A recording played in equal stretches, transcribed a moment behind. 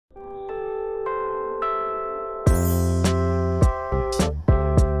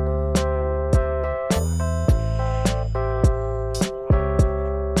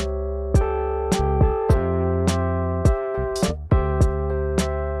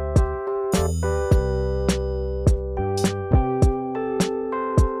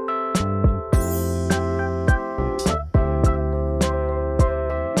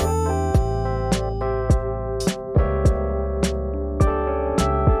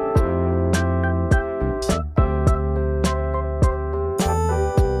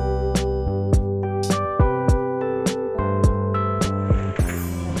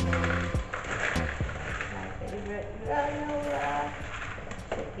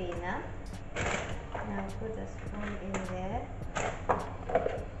container. And I'll put the spoon in there.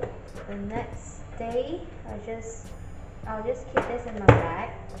 The next day, I'll just keep this in my bag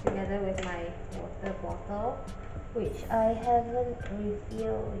together with my water bottle, which I haven't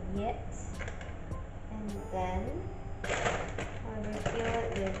refilled yet. And then I'll refill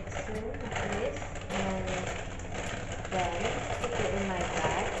it with 2 of this, and then put it in my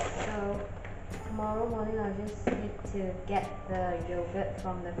bag. So tomorrow morning I'll just need to get the yogurt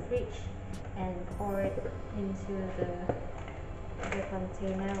from the fridge and pour it into the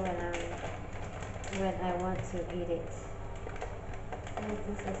container when I want to eat it. So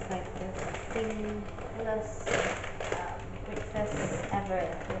this is like the simplest breakfast ever,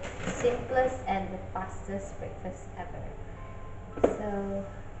 the simplest and the fastest breakfast ever. So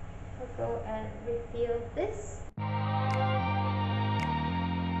I'll go and refill this.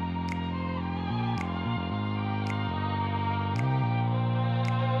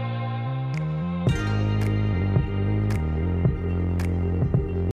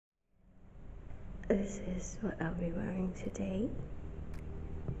 This is what I'll be wearing today,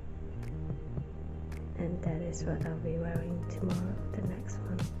 and that is what I'll be wearing tomorrow, the next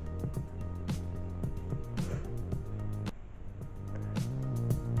one.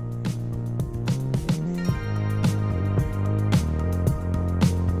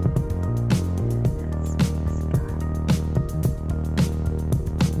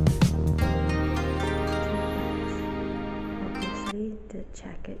 The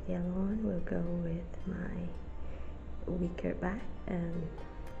jacket yellow one will go with my weaker back, and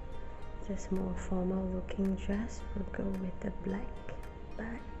this more formal looking dress will go with the black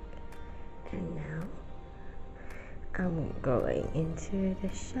back. And now I'm going into the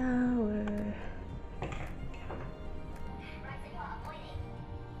shower.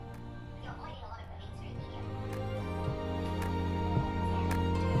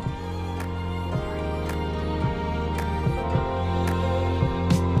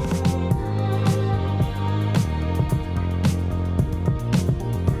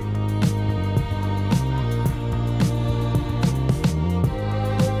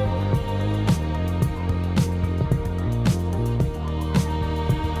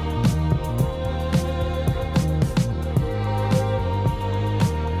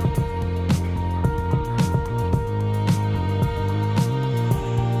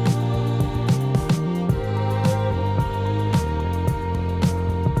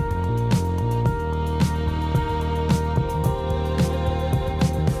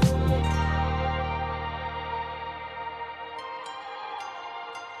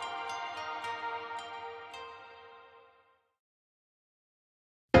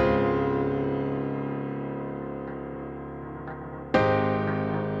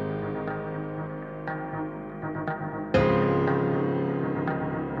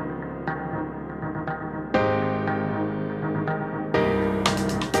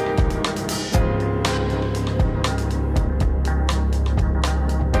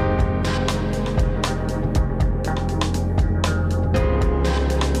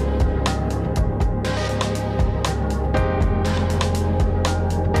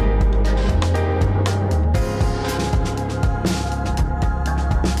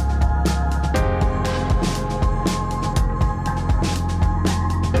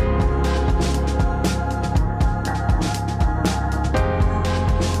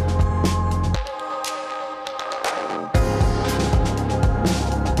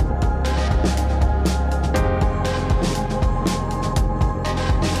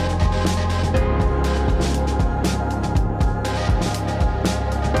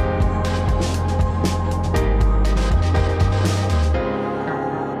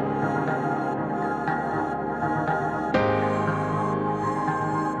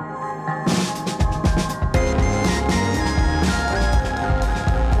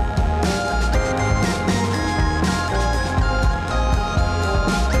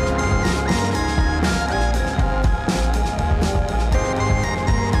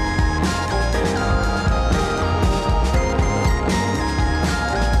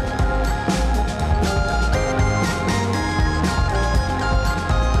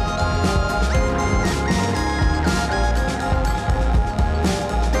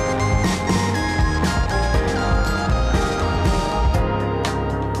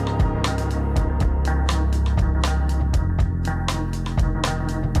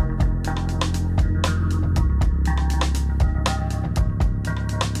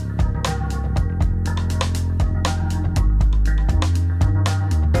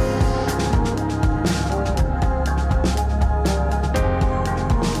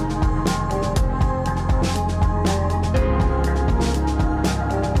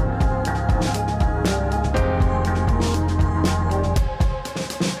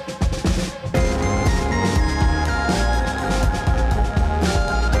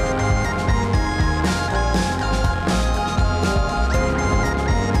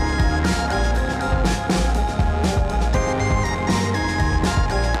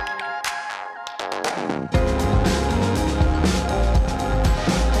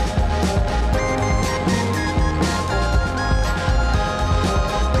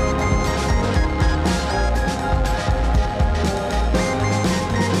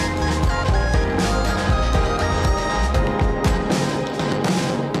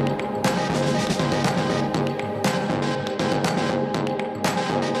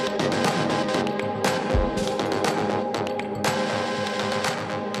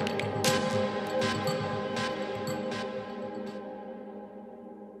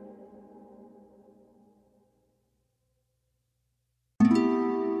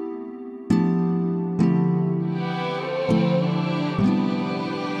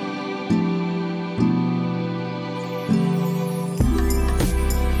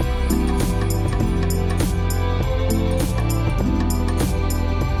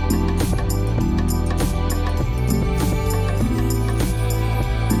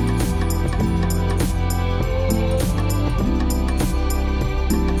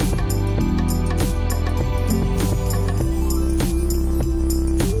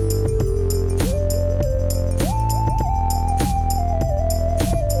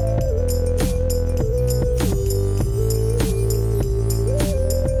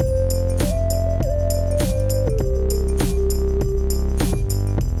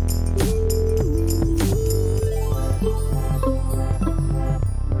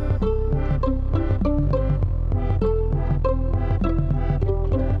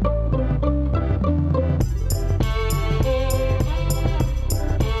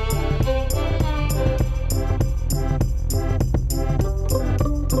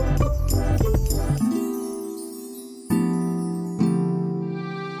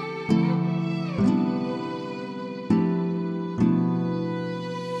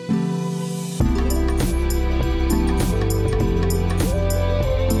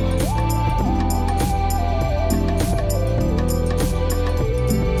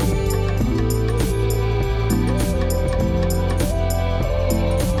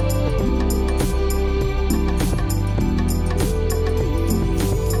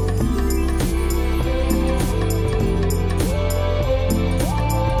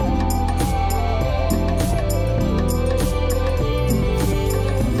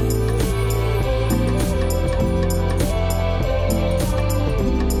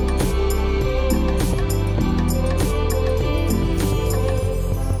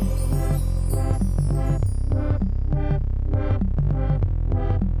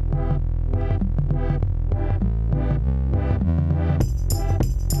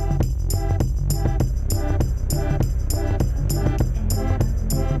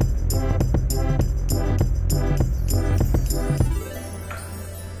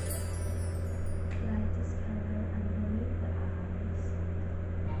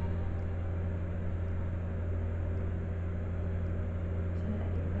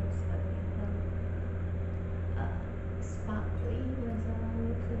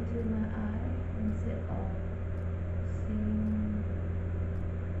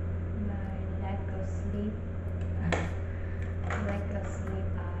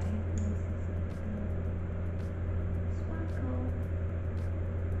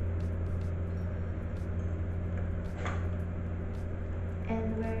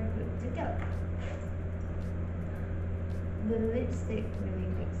 the lipstick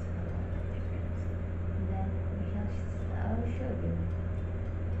really makes a lot of difference. And then I'll show you.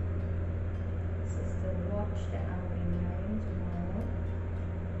 This is the watch that I'll be wearing tomorrow.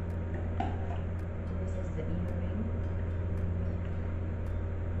 This is the earring.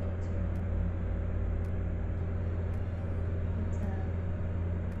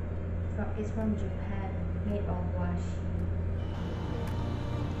 It's from Japan, made of washi.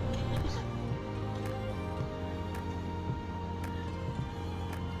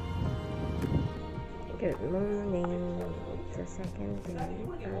 Good morning. It's the second day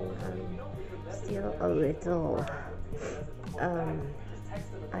and I'm still a little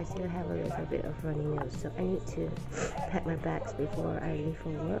I still have a little bit of runny nose, so I need to pack my bags before I leave for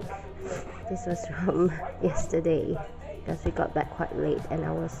work. This was from yesterday because we got back quite late and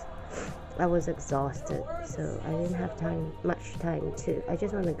I was exhausted, so I didn't have much time to. I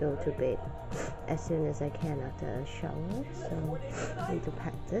just want to go to bed as soon as I can after a shower, so I need to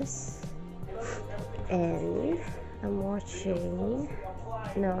pack this. And I'm watching.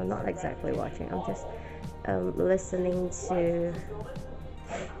 No, not exactly watching. I'm just listening to.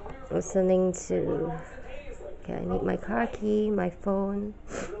 Okay, I need my car key, my phone.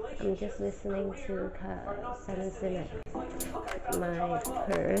 I'm just listening to Sunset, my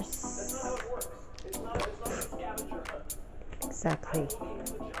purse. Exactly.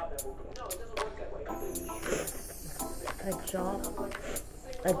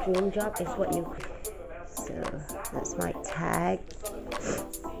 A dream job is what you. So that's my tag.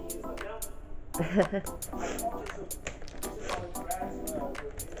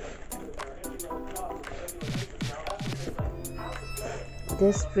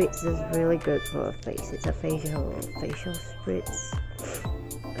 This spritz is really good for a face. It's a facial spritz.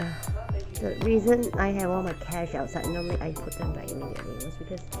 The reason I have all my cash outside, normally I put them back immediately, was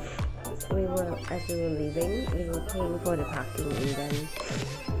because as we were leaving, we were paying for the parking,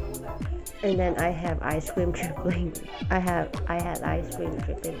 and then I have ice cream dripping. I had ice cream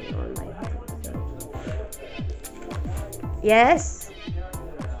dripping on my hand. So. Yes.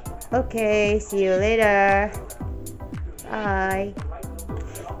 Okay. See you later. Bye.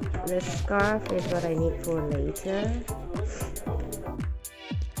 The scarf is what I need for later.